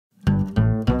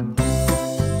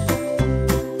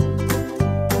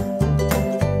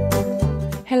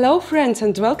Hello friends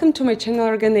and welcome to my channel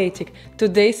OrgaNatic.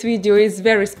 Today's video is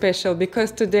very special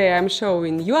because today I'm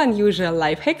showing you unusual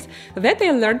life hacks that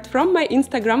I learned from my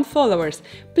Instagram followers.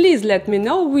 Please let me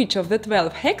know which of the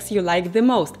 12 hacks you like the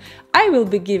most. I will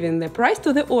be giving the prize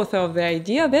to the author of the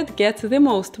idea that gets the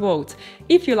most votes.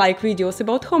 If you like videos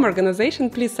about home organization,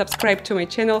 please subscribe to my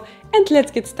channel and let's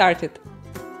get started.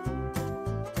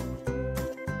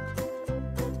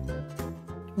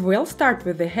 We'll start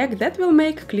with the hack that will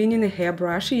make cleaning a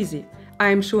hairbrush easy.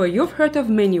 I'm sure you've heard of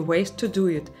many ways to do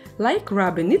it, like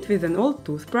rubbing it with an old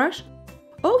toothbrush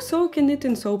or soaking it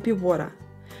in soapy water.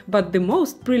 But the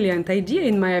most brilliant idea,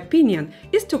 in my opinion,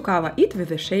 is to cover it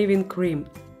with a shaving cream.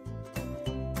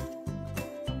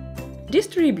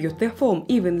 Distribute the foam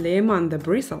evenly among the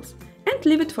bristles and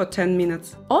leave it for 10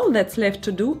 minutes. All that's left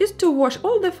to do is to wash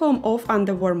all the foam off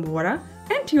under warm water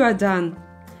and you are done.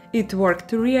 It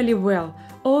worked really well.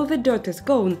 All the dirt is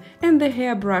gone and the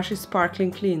hairbrush is sparkling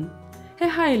clean. A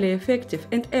highly effective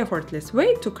and effortless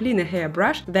way to clean a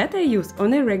hairbrush that I use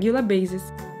on a regular basis.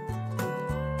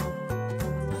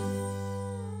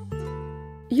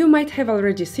 You might have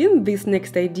already seen this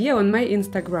next idea on my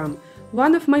Instagram.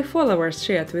 One of my followers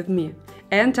shared with me,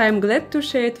 and I'm glad to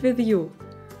share it with you.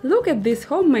 Look at this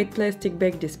homemade plastic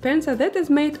bag dispenser that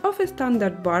is made of a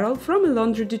standard barrel from a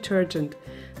laundry detergent.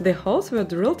 The holes were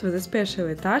drilled with a special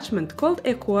attachment called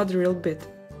a core drill bit.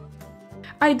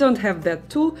 I don't have that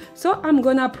tool, so I'm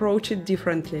gonna approach it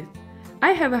differently.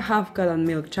 I have a half-gallon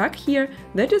milk jug here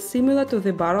that is similar to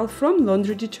the barrel from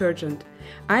laundry detergent.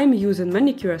 I'm using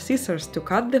manicure scissors to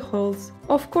cut the holes.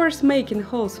 Of course, making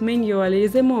holes manually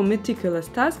is a more meticulous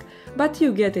task, but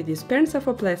you get a dispenser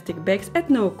for plastic bags at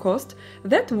no cost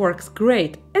that works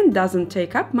great and doesn't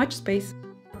take up much space.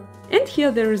 And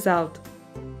here's the result.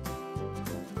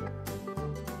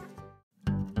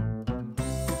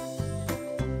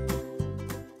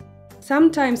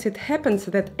 Sometimes it happens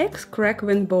that eggs crack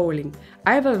when boiling.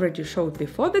 I've already showed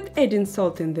before that adding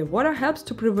salt in the water helps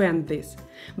to prevent this.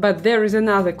 But there is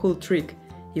another cool trick.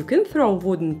 You can throw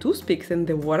wooden toothpicks in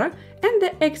the water and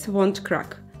the eggs won't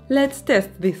crack. Let's test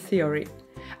this theory.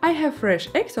 I have fresh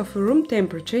eggs of room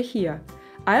temperature here.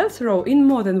 I'll throw in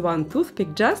more than one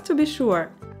toothpick just to be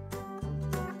sure.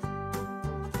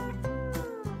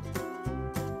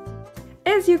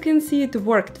 As you can see, it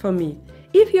worked for me.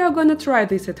 If you are gonna try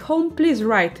this at home, please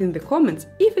write in the comments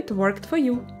if it worked for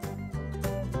you.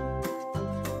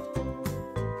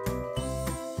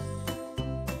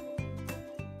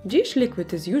 Dish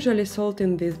liquid is usually salt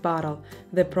in this bottle.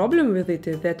 The problem with it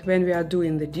is that when we are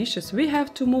doing the dishes, we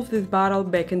have to move this bottle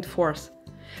back and forth.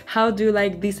 How do you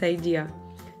like this idea?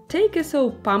 Take a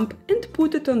soap pump and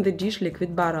put it on the dish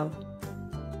liquid bottle.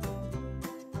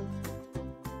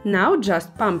 Now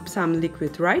just pump some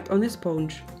liquid right on a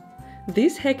sponge.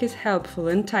 This hack is helpful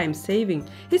and time-saving,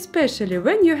 especially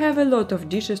when you have a lot of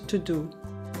dishes to do.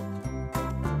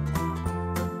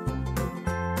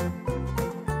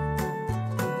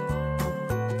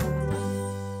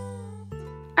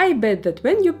 I bet that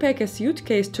when you pack a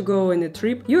suitcase to go on a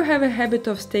trip, you have a habit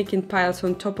of stacking piles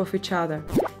on top of each other.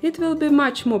 It will be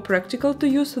much more practical to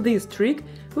use this trick,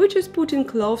 which is putting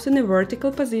clothes in a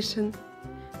vertical position.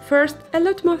 First, a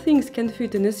lot more things can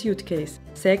fit in a suitcase.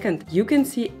 Second, you can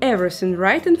see everything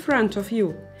right in front of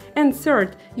you. And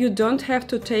third, you don't have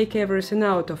to take everything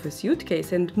out of a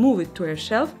suitcase and move it to a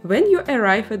shelf when you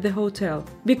arrive at the hotel,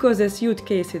 because a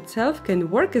suitcase itself can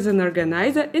work as an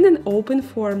organizer in an open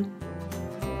form.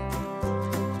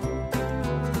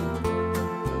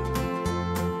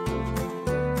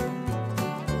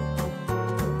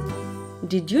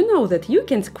 Did you know that you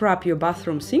can scrub your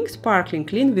bathroom sink sparkling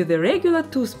clean with a regular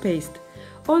toothpaste?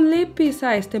 Only a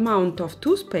pea-sized amount of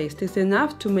toothpaste is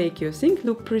enough to make your sink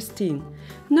look pristine.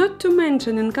 Not to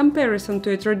mention, in comparison to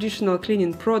a traditional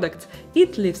cleaning product,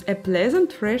 it leaves a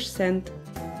pleasant fresh scent.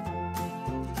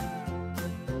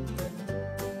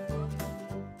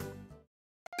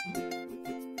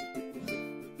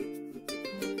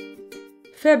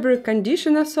 Fabric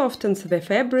conditioner softens the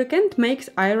fabric and makes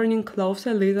ironing clothes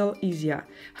a little easier.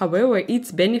 However,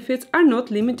 its benefits are not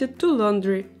limited to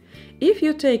laundry. If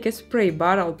you take a spray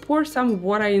bottle, pour some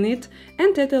water in it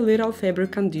and add a little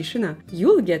fabric conditioner,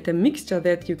 you'll get a mixture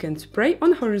that you can spray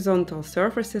on horizontal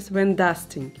surfaces when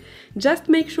dusting. Just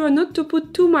make sure not to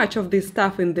put too much of this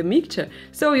stuff in the mixture,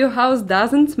 so your house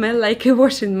doesn't smell like a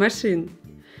washing machine.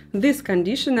 This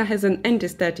conditioner has an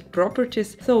anti-static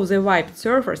properties, so the wiped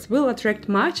surface will attract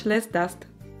much less dust.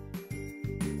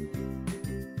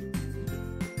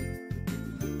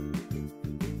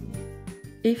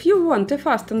 If you want a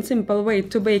fast and simple way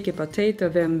to bake a potato,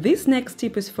 then this next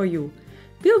tip is for you.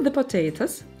 Peel the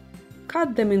potatoes,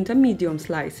 cut them into medium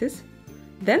slices,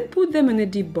 Then put them in a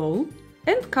deep bowl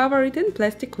and cover it in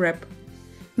plastic wrap.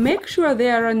 Make sure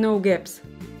there are no gaps.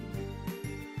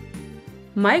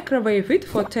 Microwave it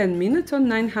for 10 minutes on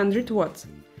 900 watts.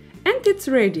 And it's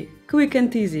ready, quick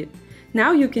and easy.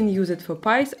 Now you can use it for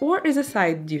pies or as a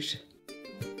side dish.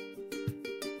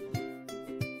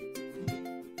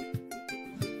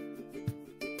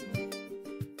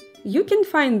 You can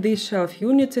find these shelf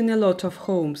units in a lot of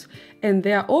homes, and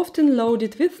they are often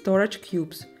loaded with storage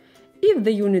cubes. If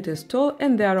the unit is tall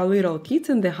and there are little kids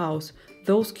in the house,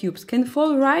 those cubes can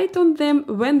fall right on them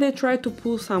when they try to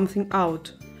pull something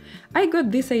out. I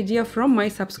got this idea from my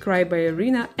subscriber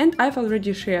Irina, and I've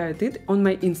already shared it on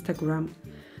my Instagram.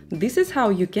 This is how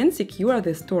you can secure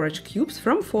the storage cubes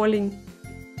from falling.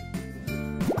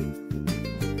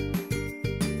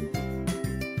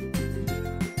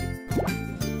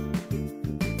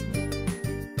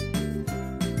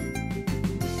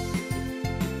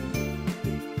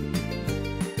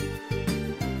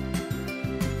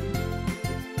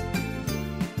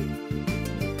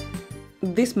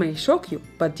 This may shock you,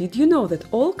 but did you know that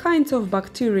all kinds of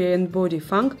bacteria and body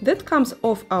funk that comes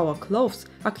off our clothes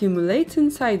accumulates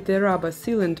inside the rubber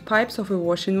sealant pipes of a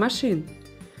washing machine?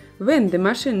 When the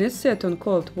machine is set on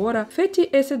cold water,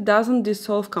 fatty acid doesn't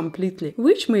dissolve completely,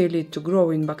 which may lead to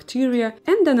growing bacteria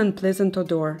and an unpleasant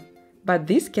odor. But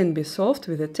this can be solved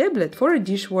with a tablet for a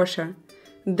dishwasher.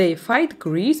 They fight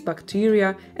grease,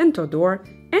 bacteria and odor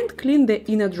and clean the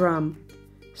inner drum.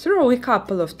 Throw a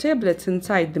couple of tablets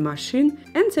inside the machine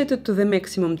and set it to the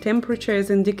maximum temperature as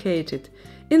indicated.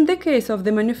 In the case of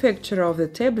the manufacturer of the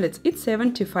tablets, it's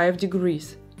 75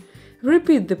 degrees.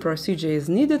 Repeat the procedure as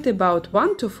needed about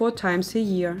 1 to 4 times a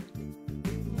year.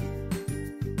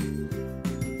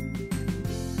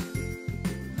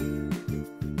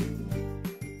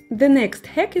 The next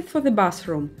hack is for the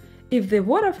bathroom. If the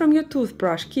water from your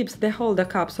toothbrush keeps the holder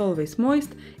cups always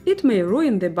moist, it may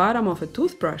ruin the bottom of a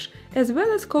toothbrush as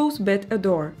well as cause bad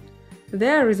odor.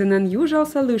 There is an unusual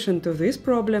solution to this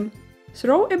problem.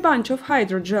 Throw a bunch of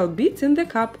hydrogel beads in the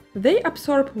cup. They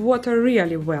absorb water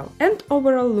really well and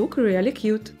overall look really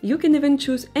cute. You can even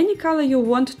choose any color you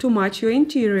want to match your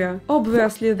interior.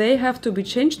 Obviously, they have to be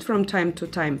changed from time to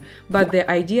time, but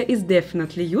the idea is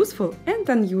definitely useful and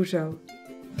unusual.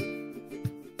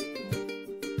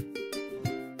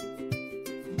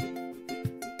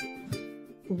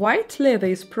 White leather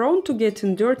is prone to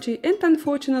getting dirty and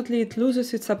unfortunately it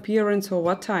loses its appearance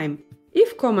over time.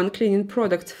 If common cleaning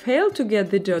products fail to get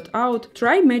the dirt out,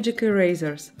 try magic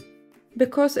erasers.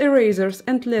 Because erasers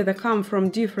and leather come from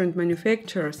different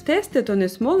manufacturers, test it on a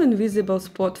small invisible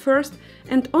spot first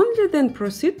and only then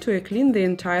proceed to clean the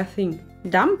entire thing.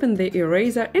 Dampen the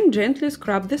eraser and gently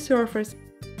scrub the surface.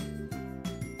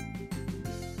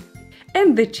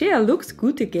 And the chair looks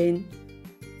good again.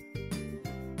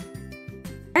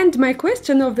 And my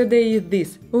question of the day is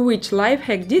this: which life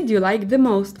hack did you like the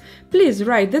most? Please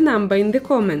write the number in the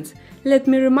comments. Let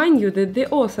me remind you that the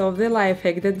author of the life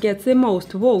hack that gets the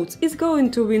most votes is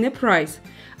going to win a prize.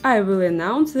 I will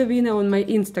announce the winner on my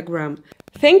Instagram.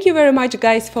 Thank you very much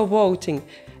guys for voting.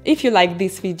 If you like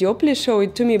this video, please show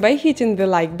it to me by hitting the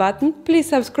like button. Please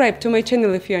subscribe to my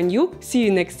channel if you are new. See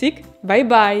you next week. Bye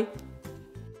bye!